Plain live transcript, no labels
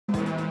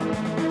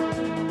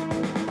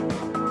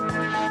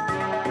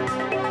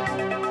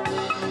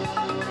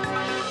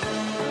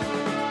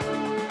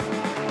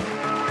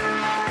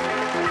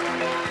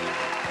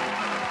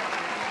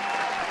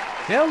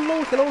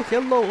Hello,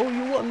 all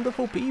you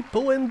wonderful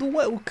people, and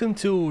welcome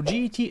to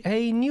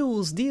GTA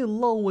News, the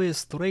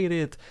lowest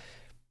rated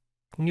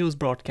news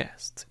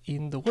broadcast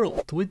in the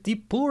world, with the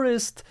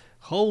poorest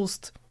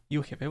host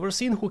you have ever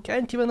seen who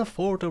can't even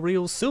afford a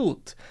real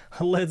suit.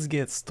 Let's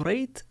get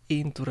straight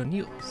into the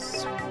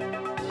news.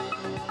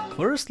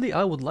 Firstly,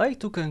 I would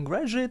like to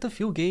congratulate a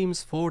few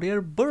games for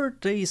their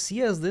birthdays.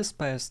 Yes, this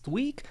past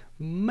week,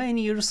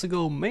 many years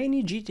ago,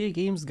 many GTA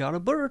games got a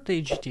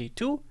birthday. GTA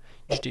 2,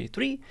 GTA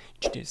 3,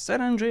 GTA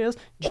San Andreas,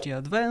 GTA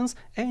Advance,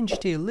 and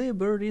GTA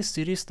Liberty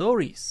City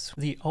Stories.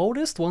 The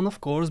oldest one,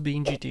 of course,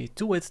 being GTA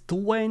 2 at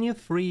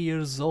 23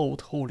 years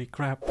old. Holy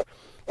crap.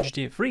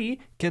 GTA 3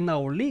 can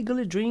now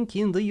legally drink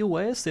in the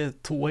US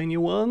at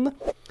 21.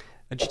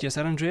 GTA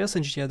San Andreas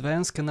and GTA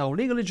Advance can now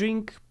legally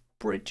drink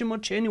pretty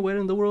much anywhere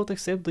in the world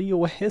except the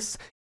US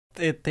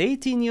at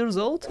 18 years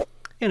old.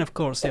 And of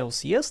course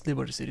LCS,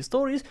 Liberty City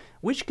Stories,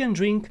 which can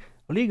drink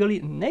legally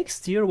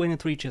next year when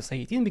it reaches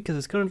 18 because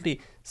it's currently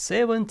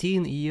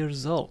 17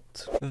 years old.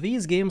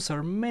 These games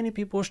are many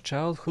people's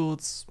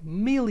childhoods.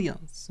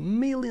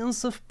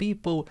 Millions of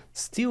people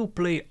still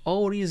play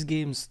all these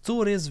games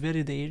to this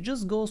very day. It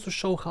just goes to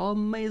show how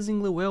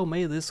amazingly well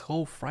made this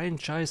whole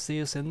franchise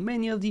is, and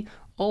many of the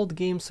old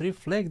games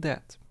reflect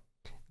that.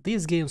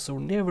 These games will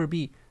never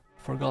be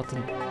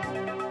forgotten.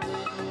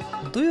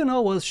 Do you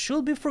know what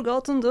should be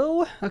forgotten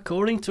though,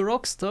 according to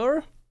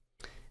Rockstar?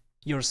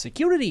 Your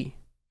security.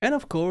 And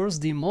of course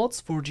the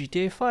mods for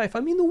GTA 5. I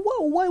mean,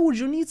 why would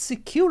you need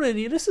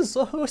security?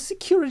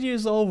 Security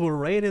is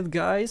overrated,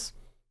 guys.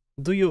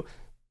 Do you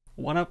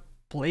wanna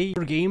play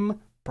your game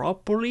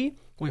properly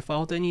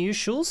without any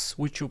issues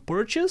which you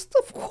purchased?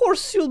 Of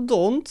course you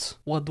don't.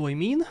 What do I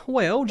mean?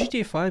 Well,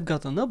 GTA 5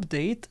 got an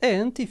update,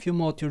 and if you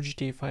mod your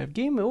GTA 5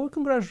 game, well,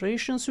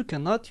 congratulations, you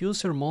cannot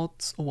use your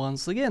mods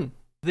once again.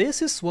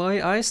 This is why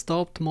I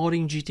stopped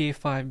modding GTA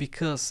 5,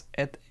 because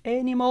at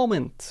any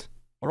moment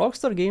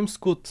Rockstar Games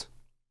could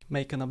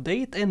make an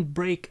update and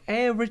break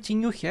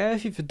everything you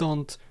have if you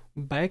don't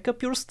back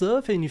up your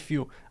stuff, and if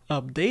you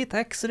update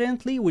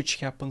accidentally, which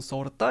happens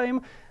all the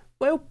time,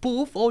 well,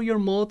 poof, all your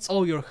mods,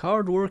 all your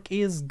hard work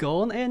is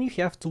gone, and you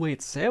have to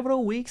wait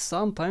several weeks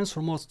sometimes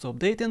for mods to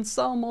update, and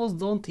some mods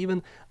don't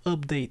even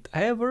update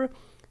ever,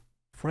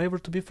 forever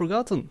to be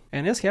forgotten.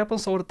 And this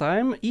happens all the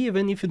time,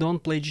 even if you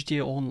don't play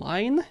GTA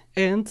Online,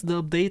 and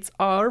the updates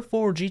are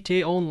for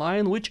GTA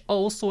Online, which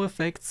also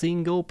affect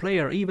single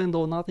player, even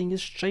though nothing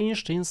is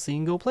changed in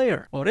single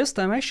player. Well, this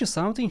time actually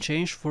something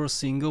changed for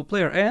single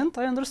player, and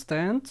I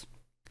understand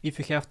if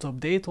you have to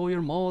update all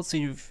your mods,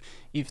 and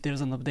if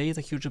there's an update,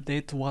 a huge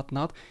update,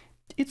 whatnot,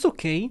 it's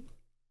okay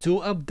to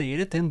update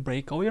it and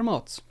break all your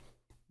mods.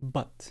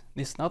 But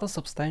it's not a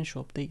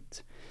substantial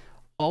update.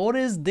 All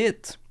this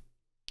did,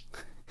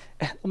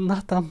 and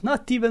I'm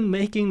not even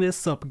making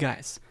this up,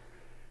 guys.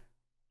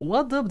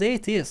 What the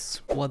update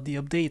is, what the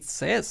update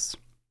says,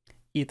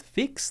 it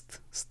fixed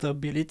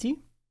stability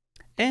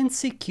and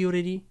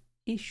security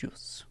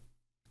issues.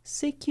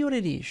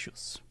 Security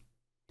issues.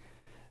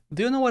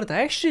 Do you know what it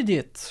actually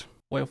did?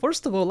 Well,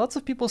 first of all, lots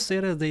of people say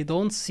that they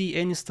don't see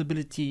any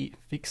stability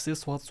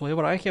fixes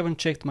whatsoever. I haven't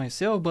checked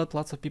myself, but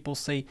lots of people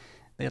say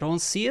they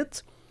don't see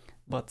it.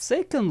 But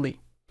secondly,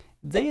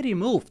 they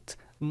removed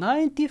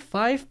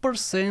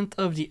 95%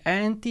 of the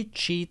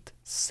anti-cheat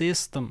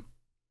system.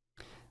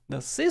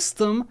 The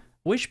system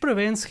which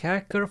prevents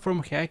hacker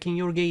from hacking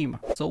your game.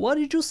 So what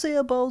did you say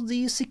about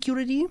the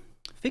security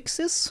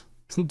fixes?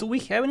 Do we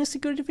have any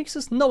security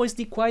fixes? No, it's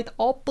the quite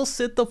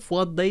opposite of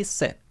what they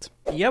said.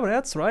 Yeah,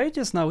 that's right,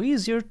 it's now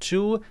easier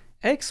to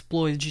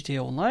exploit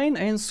GTA Online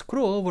and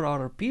screw over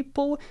other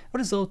people,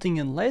 resulting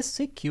in less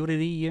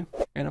security.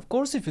 And of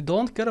course, if you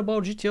don't care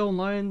about GTA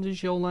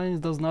Online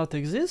does not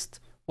exist.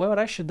 Well, it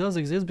actually does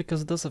exist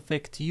because it does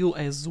affect you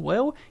as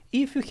well.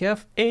 If you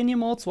have any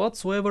mods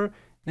whatsoever,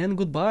 then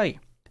goodbye.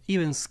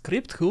 Even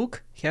Script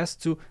Hook has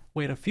to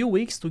wait a few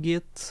weeks to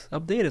get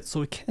updated,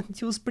 so you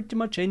can't use pretty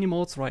much any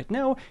mods right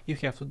now. You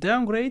have to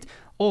downgrade,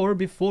 or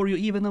before you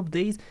even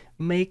update,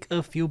 make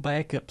a few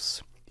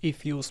backups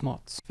if you use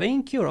mods.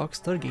 Thank you,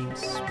 Rockstar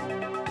Games.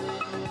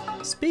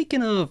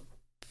 Speaking of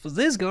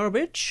this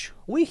garbage,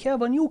 we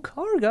have a new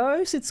car,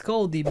 guys. It's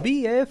called the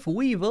BF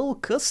Weevil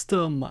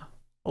Custom.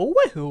 Oh,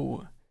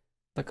 woohoo!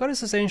 The car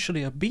is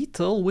essentially a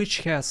Beetle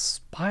which has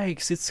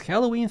spikes. It's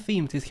Halloween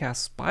themed. It has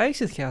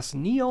spikes, it has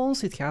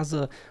neons, it has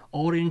a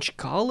orange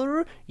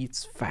color,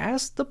 it's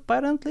fast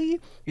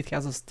apparently, it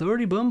has a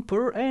sturdy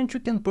bumper, and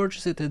you can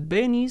purchase it at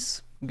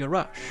Benny's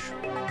Garage.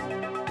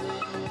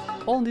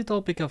 On the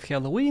topic of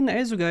Halloween,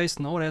 as you guys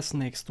know, that's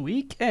next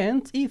week,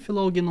 and if you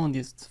log in on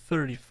this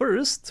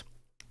 31st,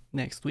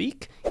 next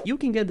week, you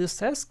can get the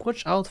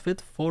Sasquatch outfit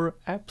for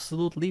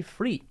absolutely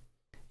free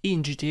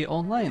in GTA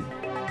Online.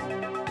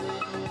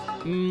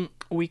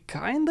 We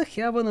kinda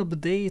have an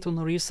update on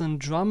a recent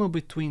drama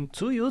between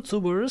two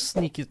YouTubers,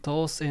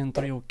 Nikitos and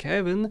Real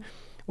Kevin,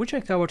 which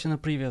I covered in a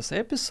previous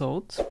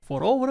episode.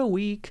 For over a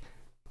week,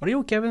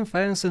 Real Kevin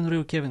fans and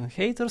Real Kevin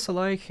haters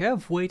alike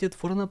have waited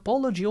for an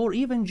apology or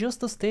even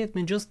just a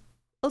statement, just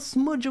a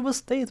smudge of a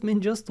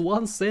statement, just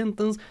one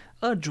sentence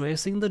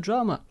addressing the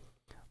drama.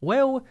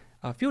 Well,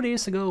 a few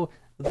days ago,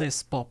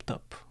 this popped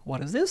up.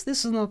 What is this? This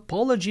is an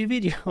apology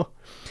video.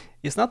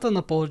 It's not an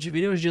apology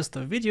video, it's just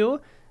a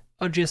video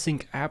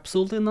addressing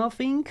absolutely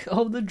nothing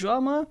of the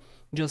drama.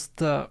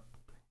 Just a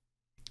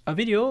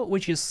video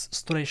which is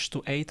stretched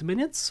to 8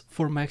 minutes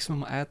for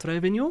maximum ad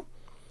revenue,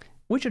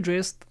 which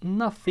addressed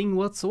nothing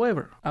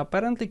whatsoever.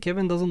 Apparently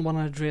Kevin doesn't want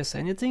to address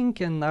anything,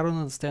 and I don't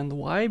understand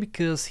why,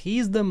 because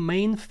he's the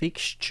main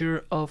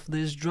fixture of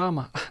this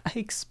drama. I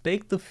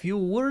expect a few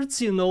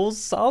words, you know,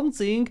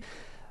 something,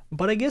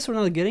 but I guess we're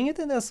not getting it,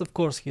 and that's of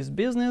course his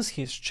business,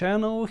 his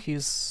channel,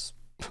 his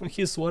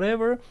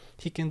whatever.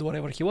 He can do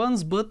whatever he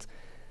wants, but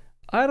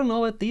I don't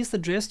know, at least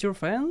address your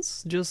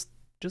fans, just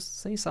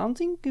say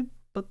something,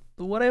 but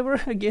whatever,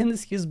 again,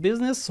 it's his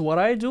business. What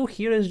I do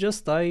here is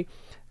just I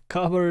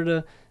cover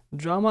the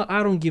drama.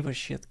 I don't give a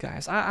shit,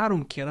 guys. I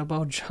don't care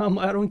about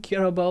drama. I don't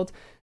care about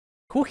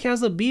who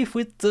has a beef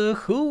with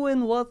who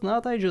and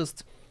whatnot. I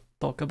just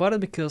talk about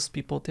it because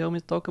people tell me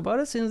to talk about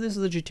it, since this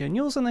is the GTA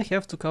news and I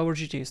have to cover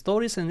GTA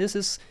stories, and this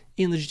is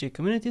in the GTA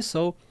community,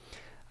 so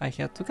I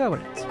had to cover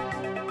it.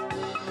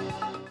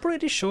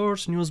 Pretty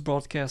short news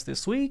broadcast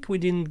this week. We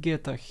didn't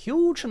get a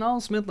huge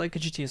announcement like a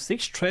GTA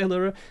 6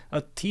 trailer,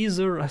 a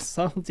teaser, or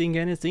something,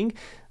 anything.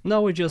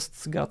 Now we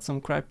just got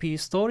some crappy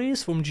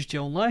stories from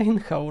GTA Online,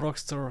 how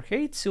Rockstar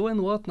hates you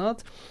and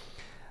whatnot.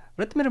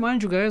 Let me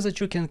remind you guys that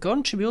you can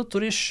contribute to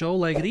this show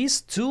like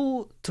these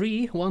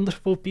 2-3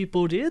 wonderful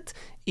people did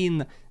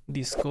in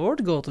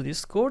Discord. Go to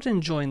Discord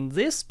and join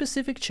this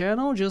specific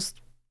channel. Just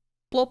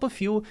plop a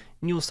few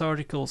news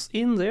articles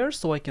in there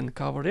so I can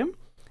cover them.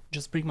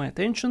 Just bring my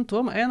attention to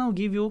them and I'll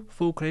give you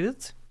full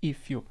credit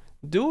if you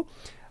do.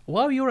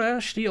 While you're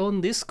actually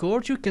on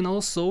Discord, you can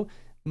also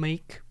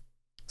make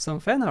some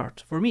fan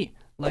art for me,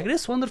 like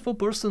this wonderful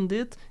person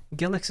did,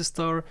 Galaxy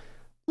Star.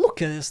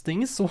 Look at this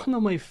thing, it's one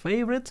of my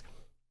favorite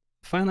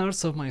fan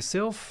arts of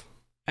myself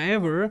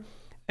ever.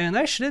 And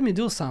actually, let me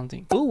do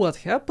something. Oh, what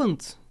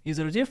happened? Is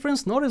there a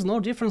difference? No, there's no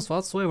difference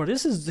whatsoever.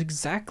 This is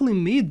exactly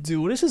me,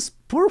 dude. This is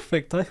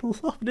perfect. I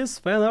love this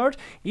fan art.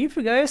 If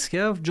you guys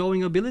have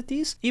drawing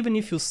abilities, even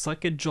if you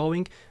suck at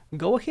drawing,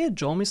 go ahead,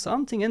 draw me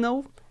something and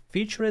I'll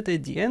feature it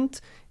at the end.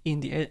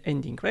 In the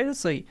ending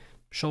credits, I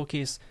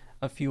showcase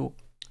a few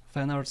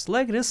fan arts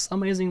like this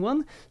amazing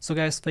one. So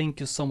guys, thank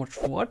you so much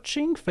for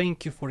watching.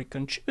 Thank you for the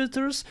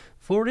contributors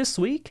for this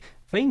week.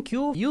 Thank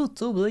you,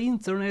 YouTube, the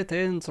internet,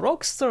 and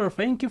Rockstar.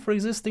 Thank you for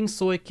existing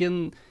so I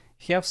can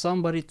have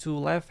somebody to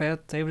laugh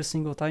at every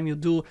single time you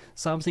do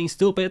something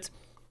stupid.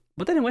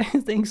 But anyway,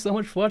 thanks so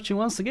much for watching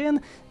once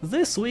again.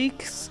 This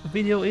week's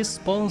video is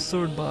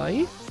sponsored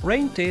by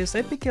Raintes,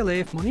 Epic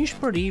LF, Monish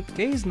Pradeep,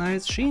 Case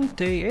Knights,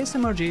 Shinte,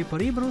 SMRJ,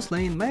 Pari Bruce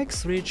Lane,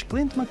 Max Rich,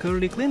 Clint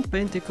McCurley, Clint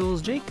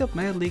Pentacles, Jacob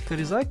Madley,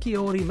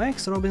 Karizaki Ori,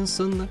 Max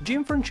Robinson,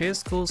 Jim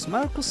Francescos,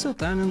 Marcus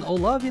Siltanen,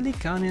 Olavi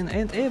Likanen,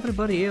 and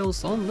everybody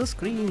else on the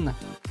screen.